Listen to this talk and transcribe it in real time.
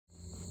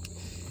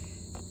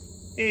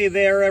Hey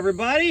there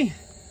everybody,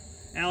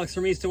 Alex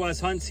from East to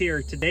West Hunts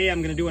here. Today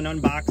I'm going to do an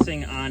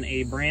unboxing on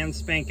a brand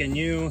spanking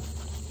new,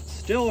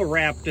 still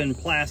wrapped in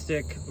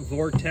plastic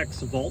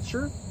Vortex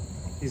Vulture.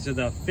 These are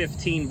the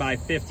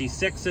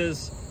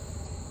 15x56s.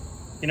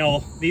 You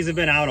know, these have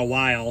been out a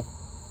while,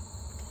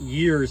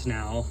 years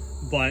now,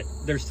 but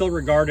they're still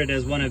regarded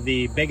as one of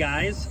the big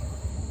eyes.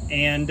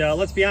 And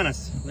let's be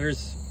honest,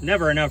 there's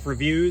never enough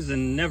reviews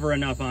and never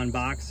enough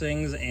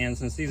unboxings, and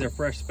since these are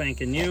fresh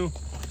spanking new,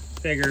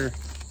 figure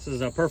this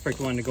is a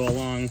perfect one to go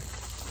along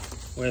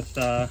with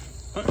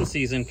hunting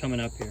season coming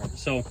up here.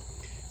 So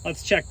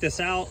let's check this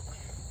out,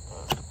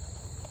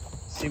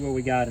 see what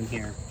we got in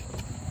here.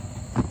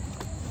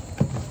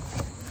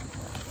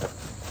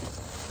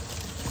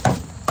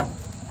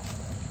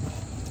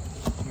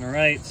 All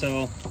right,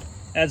 so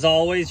as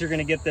always, you're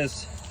gonna get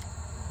this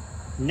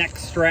neck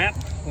strap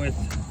with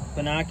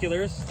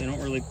binoculars. They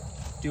don't really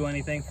do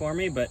anything for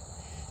me, but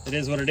it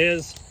is what it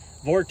is.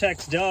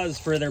 Vortex does,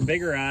 for their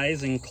bigger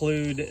eyes,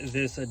 include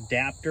this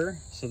adapter.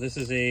 So this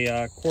is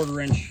a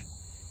 1/4 inch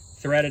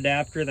thread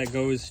adapter that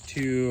goes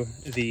to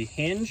the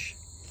hinge.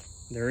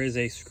 There is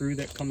a screw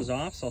that comes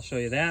off, so I'll show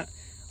you that.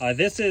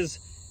 This is,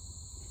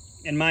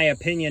 in my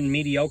opinion,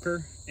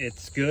 mediocre.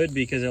 It's good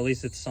because at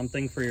least it's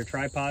something for your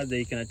tripod that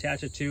you can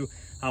attach it to.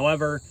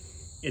 However,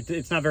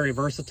 it's not very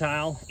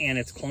versatile and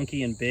it's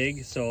clunky and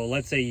big. So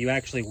let's say you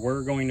actually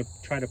were going to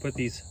try to put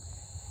these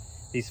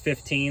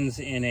 15s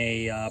in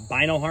a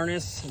bino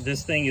harness,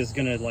 this thing is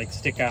gonna like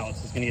stick out.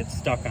 So it's gonna get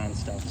stuck on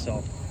stuff.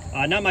 So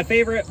not my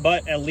favorite,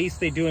 but at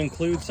least they do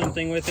include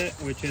something with it,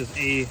 which is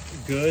a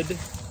good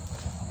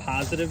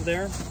positive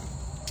there.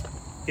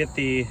 Get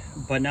the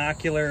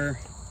binocular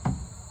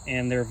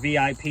and their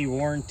VIP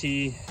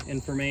warranty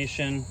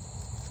information.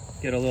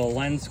 Get a little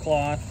lens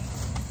cloth.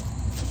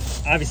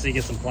 Obviously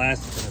get some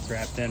plastic that it's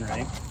wrapped in,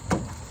 right?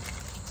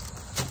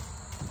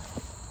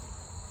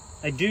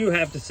 I do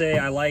have to say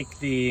I like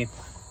the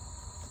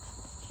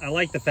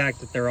fact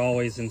that they're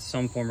always in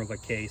some form of a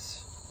case.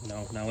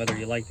 Now whether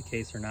you like the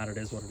case or not, it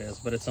is what it is,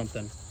 but it's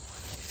something.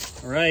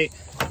 All right,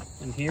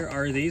 and here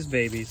are these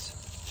babies.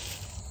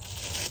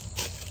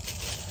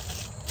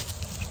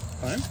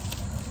 Okay.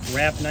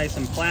 Wrapped nice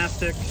in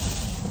plastic.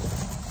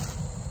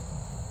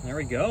 There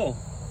we go.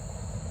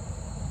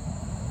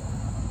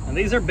 And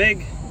these are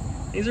big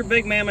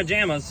mamma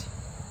jammas.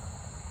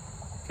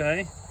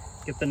 Okay,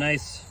 get the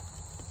nice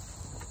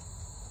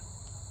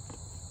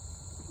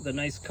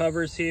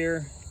covers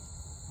here.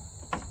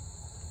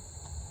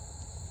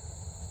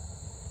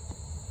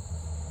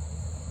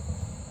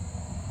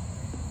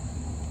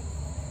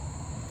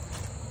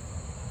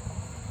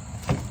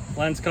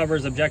 Lens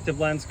covers, objective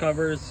lens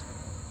covers.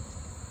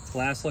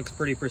 Glass looks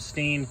pretty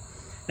pristine.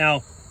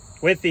 Now,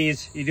 with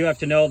these, you do have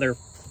to know they're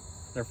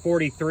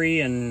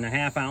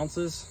 43.5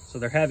 ounces, so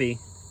they're heavy,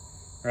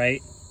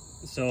 right?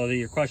 So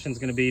your question is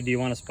going to be, do you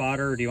want a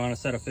spotter or do you want a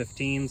set of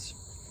 15s?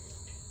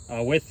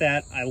 With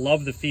that, I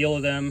love the feel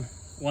of them.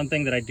 One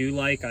thing that I do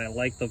like, I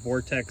like the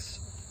Vortex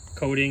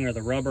coating or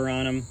the rubber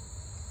on them.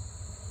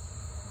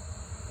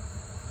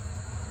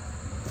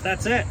 But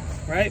that's it,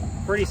 right?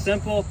 Pretty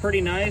simple, pretty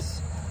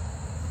nice,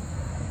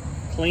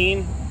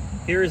 clean.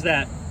 Here's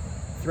that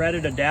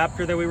threaded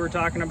adapter that we were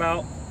talking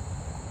about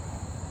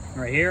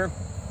right here.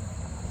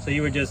 So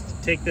you would just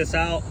take this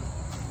out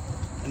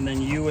and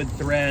then you would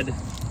thread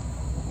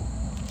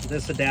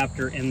this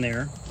adapter in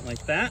there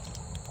like that.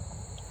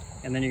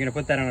 And then you're gonna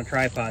put that on a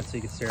tripod so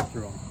you can stare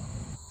through them.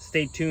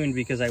 Stay tuned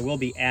because I will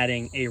be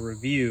adding a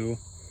review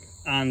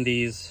on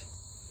these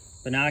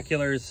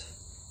binoculars,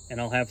 and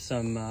I'll have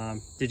some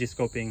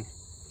digiscoping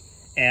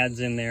ads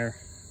in there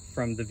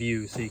from the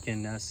view so you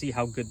can see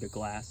how good the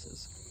glass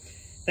is.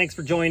 Thanks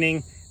for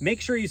joining.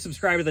 Make sure you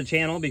subscribe to the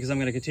channel because I'm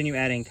gonna continue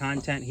adding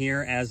content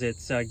here as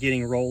it's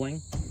getting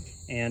rolling.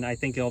 And I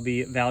think it'll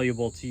be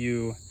valuable to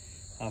you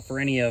for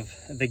any of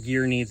the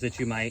gear needs that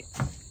you might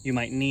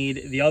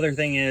need. The other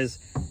thing is,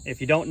 if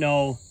you don't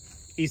know,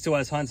 East to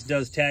West Hunts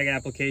does tag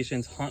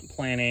applications, hunt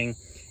planning,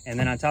 and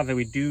then on top of it,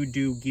 we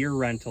do gear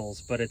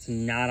rentals, but it's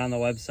not on the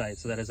website.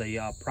 So that is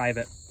a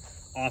private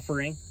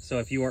offering. So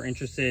if you are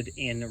interested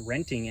in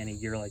renting any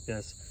gear like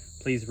this,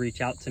 please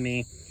reach out to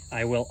me.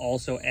 I will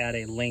also add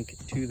a link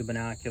to the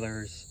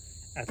binoculars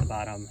at the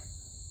bottom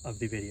of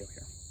the video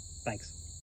here. Thanks.